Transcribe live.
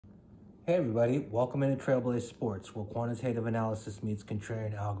Hey everybody, welcome into Trailblaze Sports, where quantitative analysis meets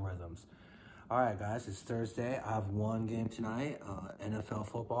contrarian algorithms. Alright guys, it's Thursday. I have one game tonight, NFL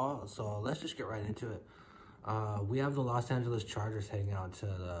football, so let's just get right into it. We have the Los Angeles Chargers heading out to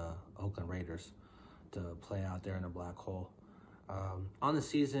the Oakland Raiders to play out there in the black hole. On the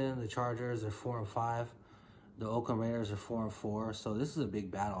season, the Chargers are 4-5. The Oakland Raiders are 4-4, so this is a big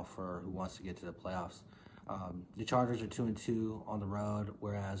battle for who wants to get to the playoffs. The Chargers are 2-2 on the road,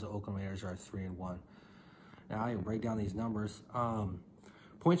 whereas the Oakland Raiders are 3-1. Now I can break down these numbers.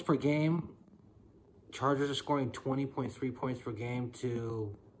 Points per game, Chargers are scoring 20.3 points per game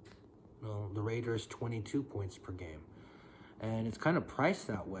to the Raiders 22 points per game. And it's kind of priced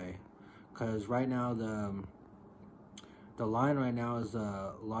that way because right now the line right now is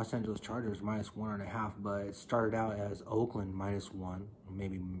Los Angeles Chargers -1.5, but it started out as Oakland -1.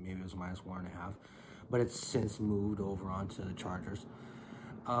 Maybe it was -1.5. But it's since moved over onto the Chargers.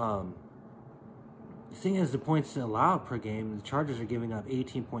 The thing is, the points allowed per game, the Chargers are giving up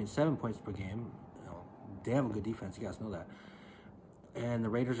 18.7 points per game. They have a good defense, you guys know that. And the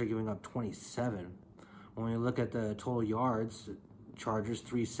Raiders are giving up 27. When you look at the total yards, Chargers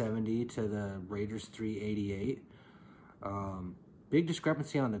 370 to the Raiders 388. Big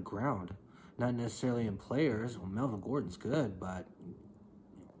discrepancy on the ground. Not necessarily in players. Well, Melvin Gordon's good, but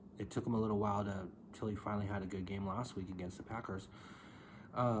it took him a little while until he finally had a good game last week against the Packers.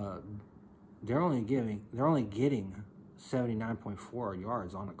 They're only getting 79.4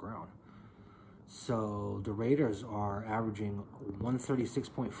 yards on the ground. So the Raiders are averaging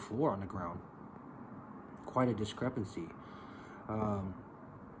 136.4 on the ground. Quite a discrepancy.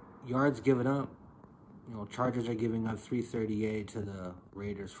 Yards given up, Chargers are giving up 338 to the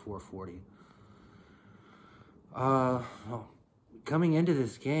Raiders 440. Coming into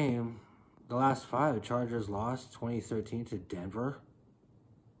this game, the last 5, the Chargers lost 2013 to Denver.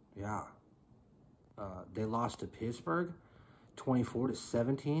 Yeah. They lost to Pittsburgh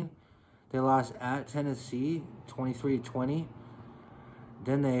 24-17. They lost at Tennessee 23-20.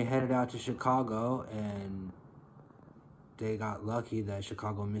 Then they headed out to Chicago, and they got lucky that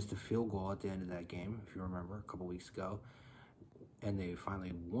Chicago missed a field goal at the end of that game, if you remember, a couple weeks ago. And they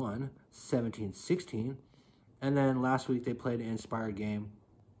finally won 17-16. And then last week they played an inspired game.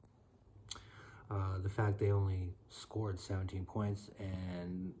 The fact they only scored 17 points,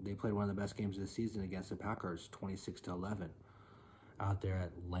 and they played one of the best games of the season against the Packers, 26-11, out there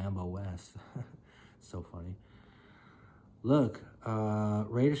at Lambeau West. So funny. Look,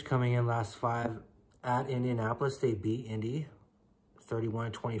 Raiders coming in last 5 at Indianapolis. They beat Indy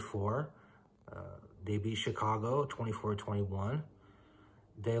 31-24. They beat Chicago 24-21.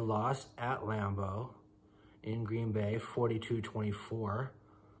 They lost at Lambeau in Green Bay 42-24.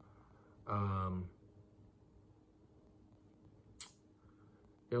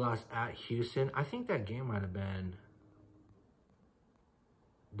 They lost at Houston. I think that game might have been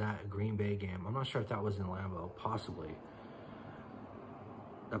that Green Bay game. I'm not sure if that was in Lambeau. Possibly.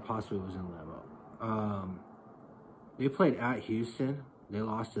 That possibly was in Lambeau. They played at Houston. They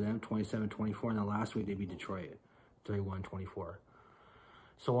lost to them 27-24. And then last week they beat Detroit 31-24.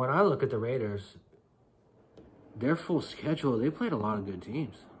 So when I look at the Raiders, their full schedule, they played a lot of good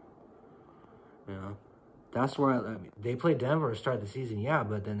teams. That's where they played Denver to start the season, yeah,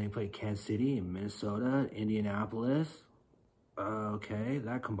 but then they played Kansas City, Minnesota, Indianapolis. Okay,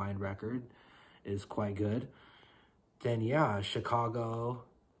 that combined record is quite good. Then, yeah, Chicago,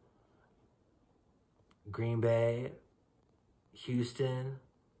 Green Bay, Houston.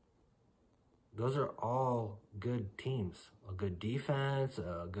 Those are all good teams. A good defense,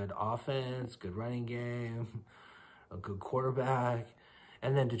 a good offense, good running game, a good quarterback.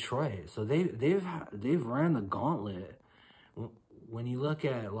 And then Detroit. So they've ran the gauntlet. When you look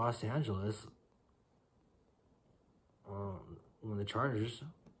at Los Angeles, when the Chargers,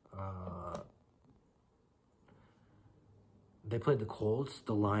 they played the Colts,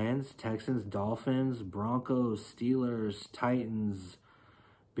 the Lions, Texans, Dolphins, Broncos, Steelers, Titans,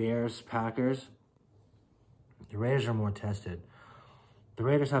 Bears, Packers. The Raiders are more tested. The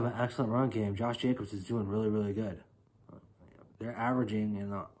Raiders have an excellent run game. Josh Jacobs is doing really, really good. They're averaging in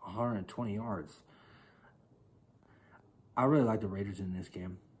 120 yards. I really like the Raiders in this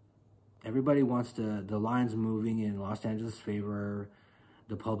game. Everybody wants the lines moving in Los Angeles' favor.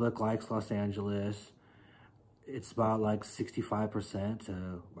 The public likes Los Angeles. It's about like 65%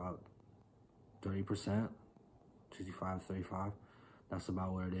 to about 30%, 65, 35. That's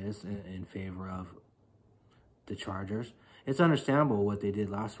about what it is in favor of the Chargers. It's understandable what they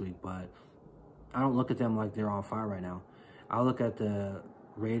did last week, but I don't look at them like they're on fire right now. I look at the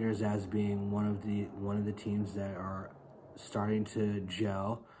Raiders as being one of the teams that are starting to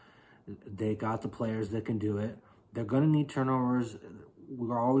gel. They got the players that can do it. They're going to need turnovers.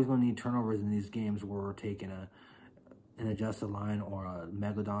 We're always going to need turnovers in these games where we're taking an adjusted line or a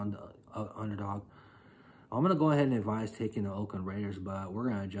megalodon underdog. I'm going to go ahead and advise taking the Oakland Raiders, but we're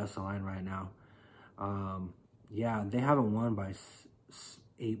going to adjust the line right now. Yeah, they haven't won by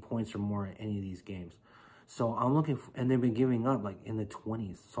 8 points or more in any of these games. So I'm looking for, and they've been giving up like in the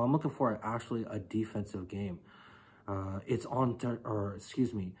 20s. So I'm looking for actually a defensive game. It's on,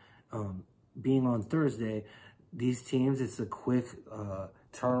 being on Thursday, these teams, it's a quick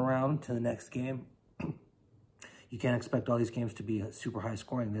turnaround to the next game. You can't expect all these games to be super high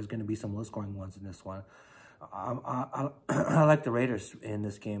scoring. There's going to be some low scoring ones in this one. I like the Raiders in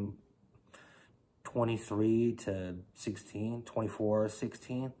this game. 23-16,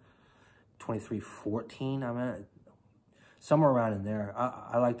 24-16, 23-14. I mean, somewhere around in there.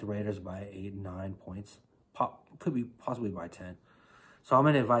 I like the Raiders by 8, 9 points. Could be possibly by 10. So I'm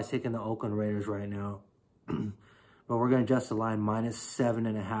going to advise taking the Oakland Raiders right now. But we're going to adjust the line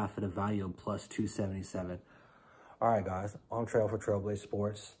 -7.5 at a value of +277. All right, guys. I'm Trail for Trailblaze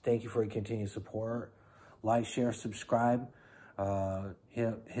Sports. Thank you for your continued support. Like, share, subscribe.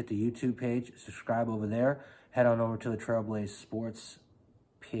 Hit the YouTube page. Subscribe over there. Head on over to the Trailblaze Sports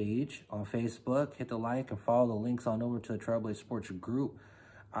page on Facebook. Hit the like and follow the links on over to the Trailblaze Sports group.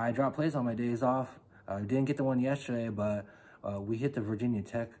 I drop plays on my days off. Didn't get the one yesterday, but we hit the Virginia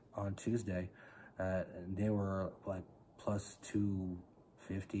Tech on Tuesday. And they were like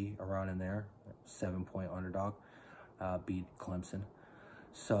 +250 around in there. 7-point underdog. Beat Clemson.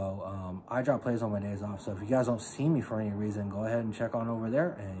 So I drop plays on my days off. So if you guys don't see me for any reason, go ahead and check on over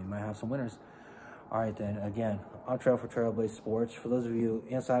there and you might have some winners. All right, then. Again, I'm Trail for Trailblaze Sports. For those of you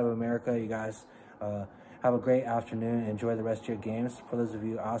inside of America, you guys have a great afternoon. Enjoy the rest of your games. For those of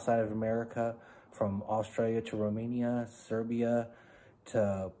you outside of America, from Australia to Romania, Serbia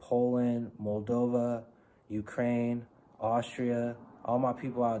to Poland, Moldova, Ukraine, Austria, all my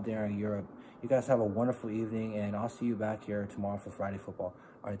people out there in Europe, you guys have a wonderful evening, and I'll see you back here tomorrow for Friday football.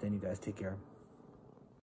 All right, then, you guys take care.